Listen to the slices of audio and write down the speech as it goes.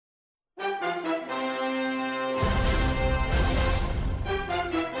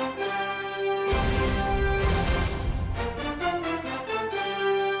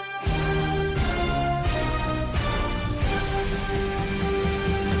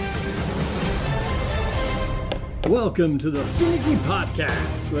Welcome to the Finicky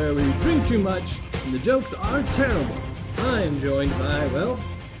Podcast, where we drink too much and the jokes are terrible. I am joined by,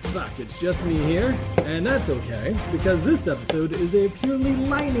 fuck, it's just me here, and that's okay, because this episode is a purely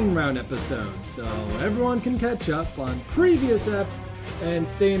lightning round episode, so everyone can catch up on previous eps and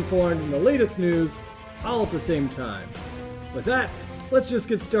stay informed in the latest news all at the same time. With that, let's just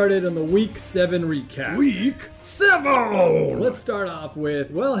get started on the Week 7 recap. Week 7! Let's start off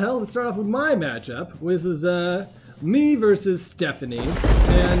with my matchup. This is me versus Stephanie.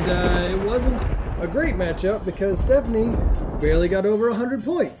 And it wasn't a great matchup because Stephanie barely got over 100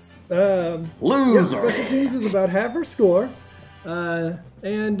 points. Loser! Yeah, special teams was about half her score.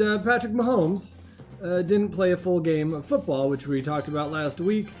 And Patrick Mahomes didn't play a full game of football, which we talked about last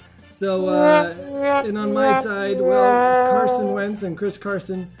week. So, and on my side, Carson Wentz and Chris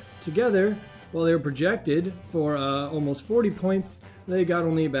Carson together, while they were projected for almost 40 points, they got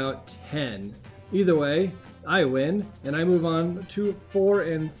only about 10. Either way, I win, and I move on to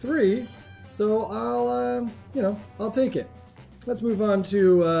 4-3. So I'll take it. Let's move on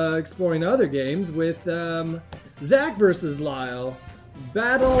to exploring other games with Zach versus Lyle.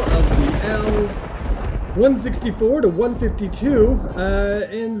 Battle of the L's. 164 to 152,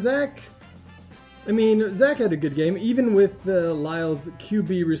 and Zach had a good game, even with Lyle's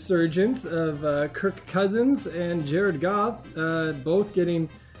QB resurgence of Kirk Cousins and Jared Goff, both getting,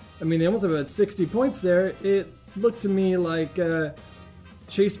 they almost have about 60 points there. It looked to me like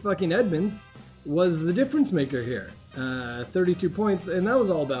Chase fucking Edmonds was the difference maker here. 32 points, and that was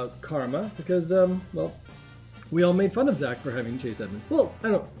all about karma, because, we all made fun of Zach for having Chase Edmonds. Well, I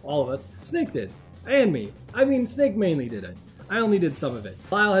don't, all of us. Snake did. And me. Snake mainly did it. I only did some of it.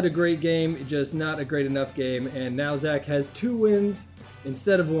 Lyle had a great game, just not a great enough game, and now Zach has 2 wins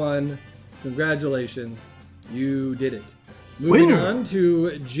instead of 1. Congratulations. You did it. Moving on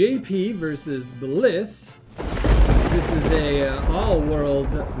to JP versus Bliss. This is a all-world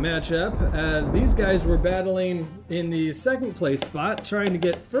matchup. These guys were battling in the second place spot, trying to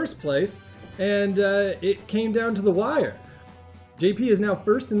get first place, and it came down to the wire. JP is now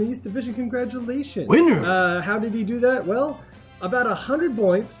first in the East Division. Congratulations. Winner! How did he do that? Well, about 100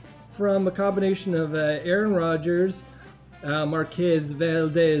 points from a combination of Aaron Rodgers, Marquez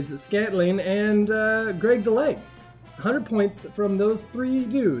Valdez-Scantling, and Greg DeLay. 100 points from those 3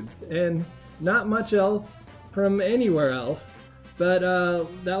 dudes, and not much else from anywhere else. But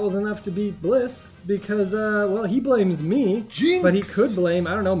that was enough to beat Bliss because, he blames me. Jinx. But he could blame,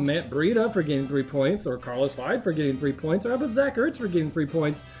 Matt Breida for getting 3 points, or Carlos Hyde for getting 3 points, or how about Zach Ertz for getting 3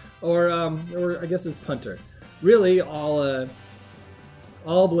 points, or I guess his punter. Really, all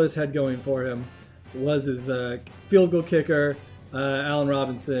Bliss had going for him was his field goal kicker, Allen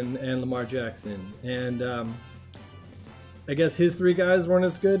Robinson, and Lamar Jackson. And I guess his 3 guys weren't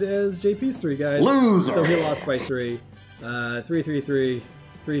as good as JP's 3 guys. Loser! So he lost by 3. 3-3-3,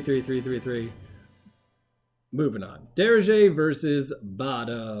 3-3-3-3-3. Moving on. Derege versus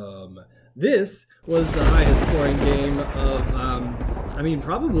Bottom. This was the highest scoring game of,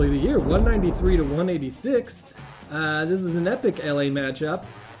 probably the year. 193 to 186. This is an epic LA matchup.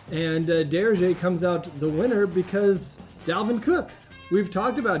 And Derege comes out the winner because Dalvin Cook. We've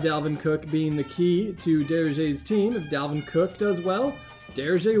talked about Dalvin Cook being the key to Derege's team. If Dalvin Cook does well,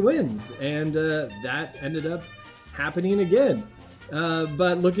 Derege wins. And that ended up happening again.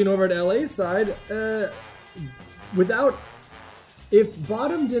 But looking over at LA's side, if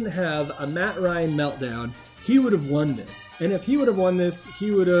Bottom didn't have a Matt Ryan meltdown, he would have won this. And if he would have won this,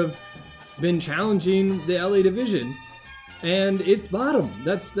 he would have been challenging the LA division. And it's Bottom.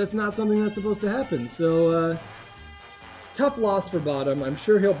 That's not something that's supposed to happen. So, tough loss for Bottom. I'm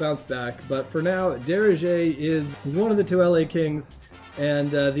sure he'll bounce back. But for now, Derege is one of the 2 LA Kings.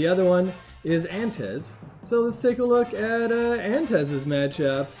 And the other one is Antez. So let's take a look at Antez's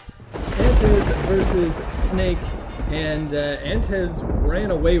matchup. Antez versus Snake, and Antez ran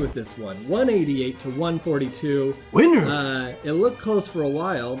away with this one. 188 to 142. Winner! It looked close for a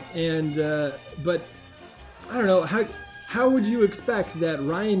while, and but I don't know, how would you expect that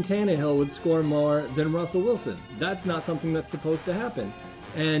Ryan Tannehill would score more than Russell Wilson? That's not something that's supposed to happen.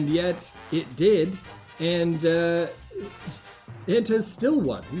 And yet it did, and Antez still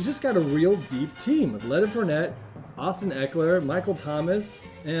won. He's just got a real deep team with Leonard Fournette, Austin Eckler, Michael Thomas,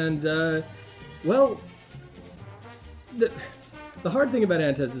 and, the hard thing about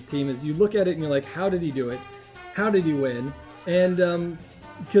Antez's team is you look at it and you're like, how did he do it? How did he win? And,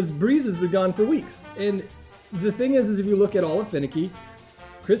 because Breeze has been gone for weeks. And the thing is if you look at all of Finicky,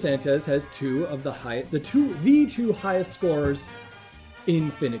 Chris Antez has 2 of the 2 highest scorers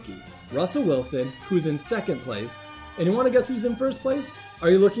in Finicky. Russell Wilson, who's in second place. And you want to guess who's in first place? Are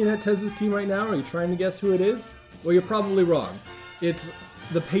you looking at Tez's team right now? Are you trying to guess who it is? Well, you're probably wrong. It's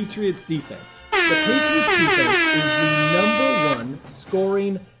the Patriots defense. The Patriots defense is the number one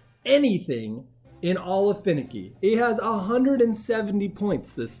scoring anything in all of Finicky. He has 170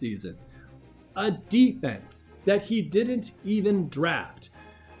 points this season. A defense that he didn't even draft.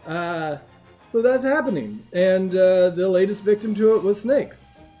 So that's happening. And the latest victim to it was Snakes.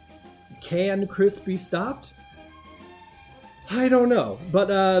 Can Chris be stopped? I don't know.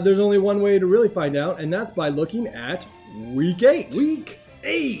 But there's only one way to really find out, and that's by looking at Week 8. Week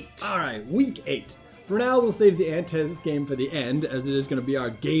 8. All right, Week 8. For now, we'll save the Antes game for the end, as it is going to be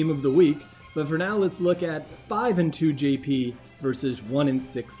our game of the week. But for now, let's look at 5-2 JP versus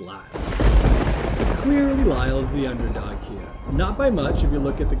 1-6 Lyle. Clearly, Lyle's the underdog here. Not by much if you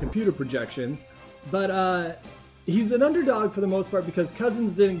look at the computer projections, but he's an underdog for the most part because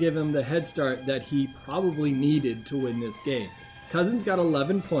Cousins didn't give him the head start that he probably needed to win this game. Cousins got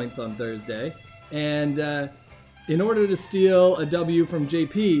 11 points on Thursday, and in order to steal a W from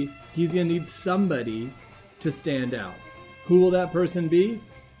JP, he's going to need somebody to stand out. Who will that person be?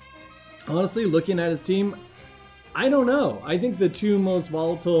 Honestly, looking at his team, I don't know. I think the two most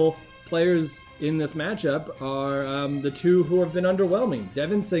volatile players in this matchup are the two who have been underwhelming.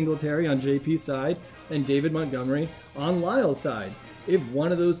 Devin Singletary on JP's side and David Montgomery on Lyle's side. If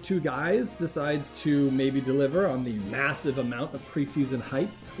one of those two guys decides to maybe deliver on the massive amount of preseason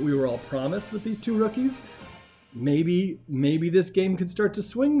hype we were all promised with these two rookies, maybe this game could start to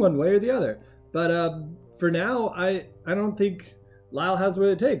swing one way or the other. But for now, I don't think Lyle has what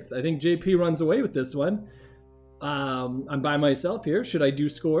it takes. I think JP runs away with this one. I'm by myself here. Should I do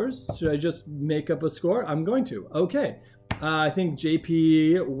scores? Should I just make up a score? I'm going to. Okay. I think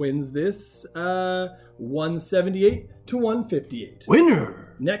JP wins this 178 to 158.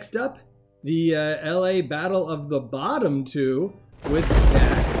 Winner! Next up, the LA Battle of the Bottom Two with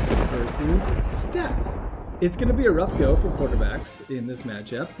Zach versus Steph. It's going to be a rough go for quarterbacks in this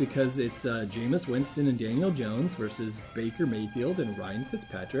matchup because it's Jameis Winston and Daniel Jones versus Baker Mayfield and Ryan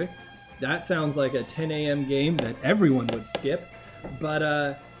Fitzpatrick. That sounds like a 10 a.m. game that everyone would skip,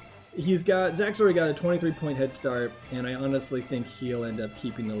 but Zach's already got a 23-point head start, and I honestly think he'll end up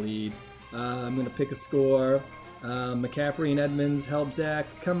keeping the lead. I'm going to pick a score. McCaffrey and Edmonds help Zach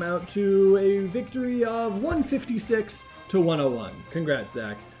come out to a victory of 156 to 101. Congrats,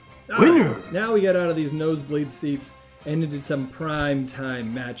 Zach. Winner! Right, now we get out of these nosebleed seats and into some prime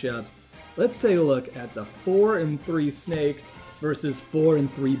time matchups. Let's take a look at the 4-3 Snake versus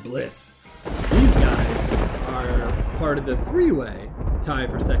 4-3 Bliss. These guys are part of the three-way tie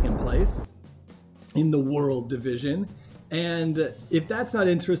for second place in the World Division. And if that's not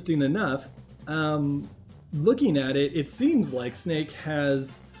interesting enough, looking at it, it seems like Snake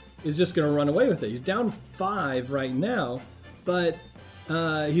is just going to run away with it. He's down 5 right now, but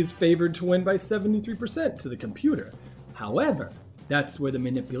he's favored to win by 73% to the computer. However, that's where the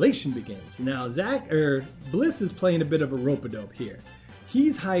manipulation begins. Now, Bliss is playing a bit of a rope-a-dope here.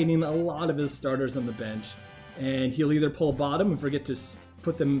 He's hiding a lot of his starters on the bench, and he'll either pull a bottom and forget to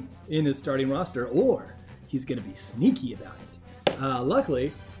put them in his starting roster, or he's going to be sneaky about it.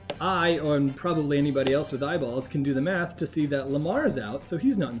 Luckily, I, and probably anybody else with eyeballs, can do the math to see that Lamar's out, so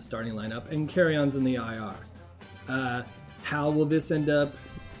he's not in the starting lineup, and Carry-On's in the IR. How will this end up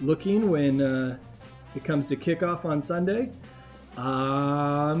looking when it comes to kickoff on Sunday?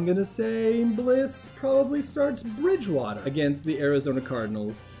 I'm going to say Bliss probably starts Bridgewater against the Arizona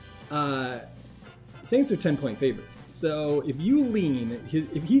Cardinals. Saints are 10-point favorites. So if you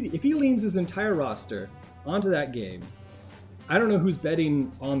if he leans his entire roster onto that game, I don't know who's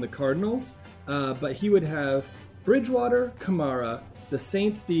betting on the Cardinals, but he would have Bridgewater, Kamara, the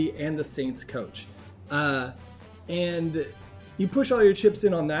Saints D, and the Saints coach. And you push all your chips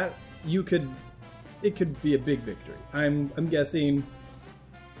in on that, it could be a big victory. I'm guessing.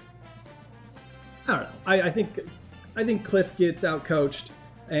 I don't know. I think Cliff gets out coached,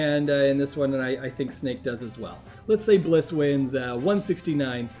 and in this one, and I think Snake does as well. Let's say Bliss wins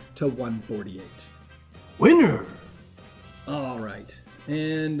 169 to 148. Winner. All right,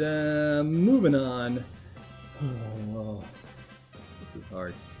 and moving on. Oh, this is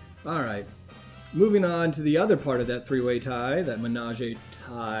hard. All right, moving on to the other part of that three-way tie, that menage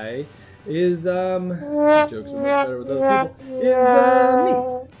tie. Is jokes are much better with those people.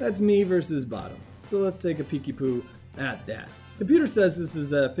 Is me. That's me versus Bottom. So let's take a peeky poo at that. Computer says this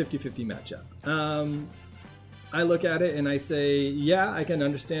is a 50-50 matchup. I look at it and I say, yeah, I can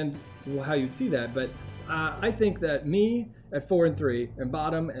understand how you'd see that, but I think that me at 4-3 and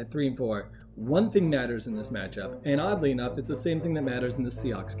Bottom at 3-4, one thing matters in this matchup, and oddly enough, it's the same thing that matters in the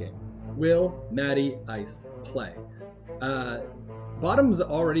Seahawks game. Will Matty Ice play? Bottom's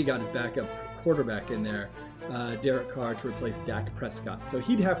already got his backup quarterback in there, Derek Carr, to replace Dak Prescott. So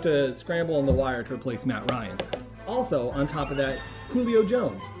he'd have to scramble on the wire to replace Matt Ryan. Also, on top of that, Julio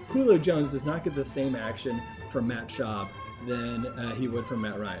Jones. Julio Jones does not get the same action from Matt Schaub than he would from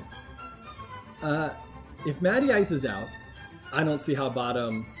Matt Ryan. If Matty Ice is out, I don't see how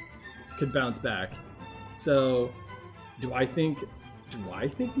Bottom could bounce back. So, do I think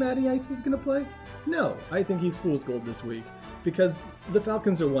Matty Ice is going to play? No, I think he's fool's gold this week because the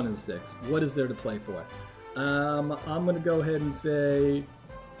Falcons are 1-6. What is there to play for? I'm going to go ahead and say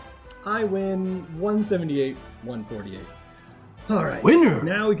I win 178-148. All right. Winner!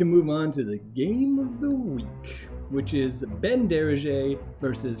 Now we can move on to the game of the week, which is Ben Deringer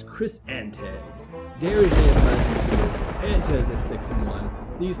versus Chris Antez. Deringer at 5-2, Antez at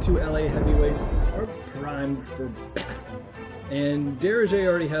 6-1. These two LA heavyweights are primed for battle. And Deringer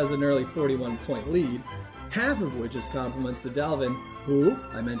already has an early 41-point lead, half of which is compliments to Dalvin, who,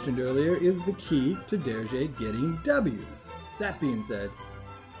 I mentioned earlier, is the key to Deringer getting W's. That being said,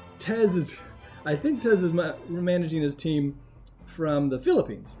 I think Tez is managing his team from the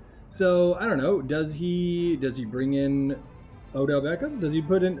Philippines. So, I don't know, does he bring in Odell Beckham? Does he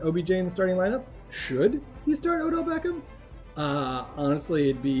put in OBJ in the starting lineup? Should he start Odell Beckham? Honestly,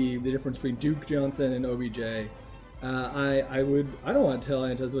 it'd be the difference between Duke Johnson and OBJ. I don't want to tell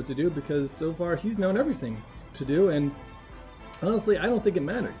Antez what to do because so far he's known everything to do, and honestly, I don't think it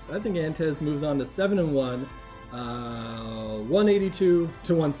matters. I think Antez moves on to 7-1, 182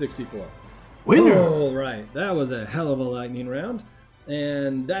 to 164. Winner! All right, that was a hell of a lightning round,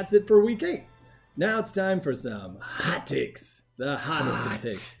 and that's it for week 8. Now it's time for some hot takes. The hottest of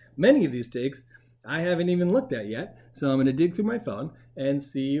takes. Many of these takes I haven't even looked at yet, so I'm going to dig through my phone and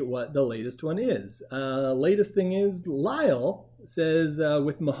see what the latest one is. Latest thing is Lyle says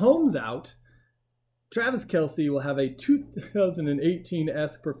with Mahomes out, Travis Kelce will have a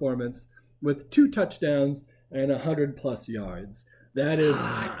 2018-esque performance with 2 touchdowns and 100-plus yards. That is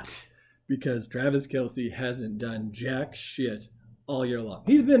hot because Travis Kelce hasn't done jack shit all year long.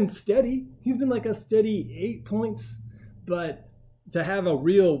 He's been steady. He's been like a steady 8 points, but to have a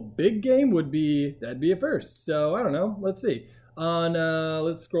real big game that'd be a first. So I don't know. Let's see.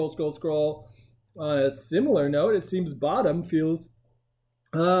 Let's scroll. On a similar note, it seems Bottom feels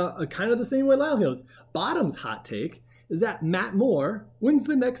kind of the same way Lyle feels. Bottom's hot take is that Matt Moore wins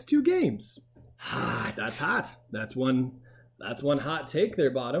the next 2 games. Hot. That's hot. That's one hot take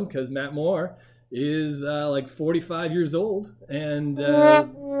there, Bottom, because Matt Moore is like 45 years old and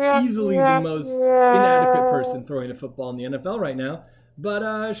easily the most inadequate person throwing a football in the NFL right now.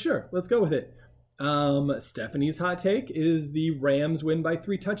 But sure, let's go with it. Stephanie's hot take is the Rams win by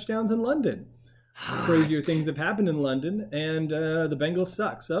 3 touchdowns in London. Hot. Crazier things have happened in London, and the Bengals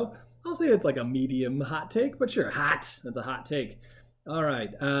suck. So I'll say it's like a medium hot take, but sure, hot. That's a hot take. All right,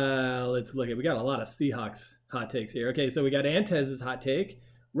 let's look at. We got a lot of Seahawks hot takes here. Okay, so we got Antez's hot take.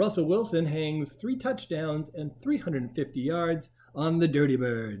 Russell Wilson hangs 3 touchdowns and 350 yards on the Dirty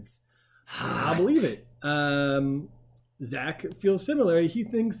Birds. I'll believe it. Zach feels similar. He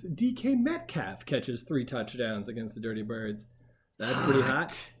thinks DK Metcalf catches 3 touchdowns against the Dirty Birds. That's pretty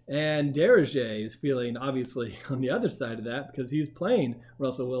hot. And Deringer is feeling, obviously, on the other side of that because he's playing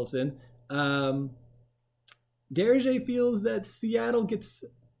Russell Wilson. Deringer feels that Seattle gets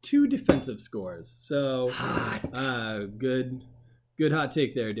 2 defensive scores. So, good hot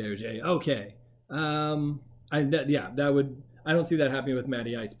take there, Deringer. Okay. I don't see that happening with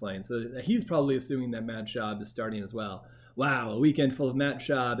Matty Ice playing. So he's probably assuming that Matt Schaub is starting as well. Wow, a weekend full of Matt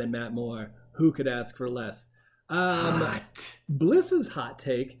Schaub and Matt Moore. Who could ask for less? Bliss's hot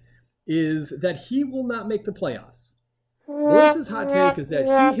take is that he will not make the playoffs. Bliss's hot take is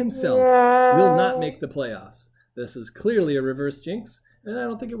that he himself will not make the playoffs. This is clearly a reverse jinx, and I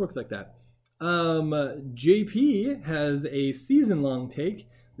don't think it works like that. JP has a season-long take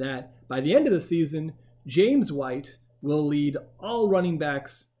that by the end of the season, James White will lead all running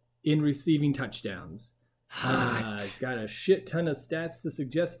backs in receiving touchdowns. Got a shit ton of stats to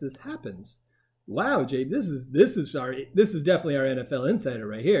suggest this happens. Wow, JP, this is definitely our NFL insider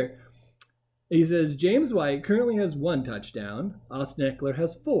right here. He says James White currently has 1 touchdown. Austin Eckler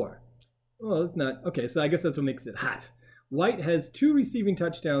has 4. Well, it's not okay. So I guess that's what makes it hot. White has 2 receiving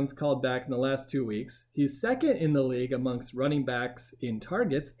touchdowns called back in the last 2 weeks. He's second in the league amongst running backs in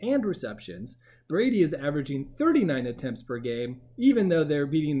targets and receptions. Brady is averaging 39 attempts per game, even though they're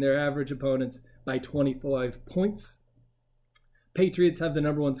beating their average opponents by 25 points. Patriots have the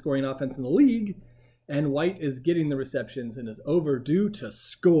number 1 scoring offense in the league, and White is getting the receptions and is overdue to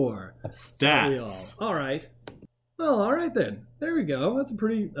score. Stats. All right. Well, all right then. There we go. That's a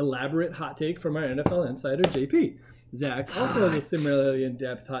pretty elaborate hot take from our NFL insider, JP. Zach also has a similarly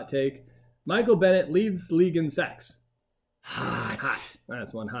in-depth hot take. Michael Bennett leads the league in sacks. Hot.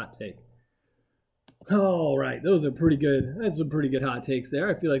 That's one hot take. All right, those are pretty good. That's some pretty good hot takes there.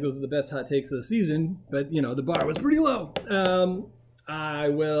 I feel like those are the best hot takes of the season, but the bar was pretty low.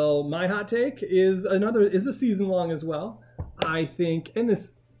 My hot take is a season long as well. I think, and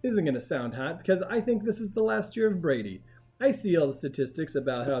this isn't going to sound hot because I think this is the last year of Brady. I see all the statistics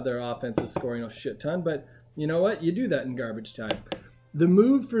about how their offense is scoring a shit ton, but you know what? You do that in garbage time. The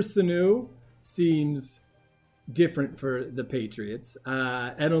move for Sanu seems different for the Patriots.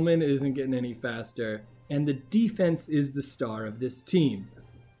 Edelman isn't getting any faster, and the defense is the star of this team.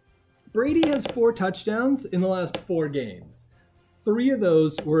 Brady has 4 touchdowns in the last 4 games. 3 of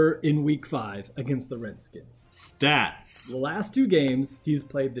those were in Week 5 against the Redskins. Stats. The last 2 games, he's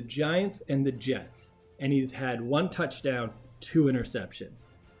played the Giants and the Jets, and he's had 1 touchdown, 2 interceptions.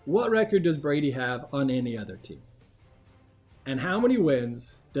 What record does Brady have on any other team? And how many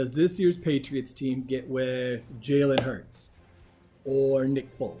wins does this year's Patriots team get with Jalen Hurts or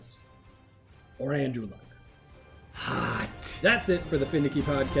Nick Foles or Andrew Luck? Hot. That's it for the Finicky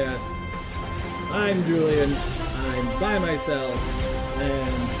Podcast. I'm Julian. I'm by myself,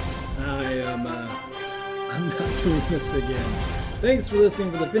 and I'm not doing this again. Thanks for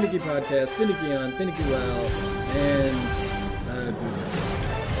listening to the Finicky Podcast. Finicky on, Finicky well, and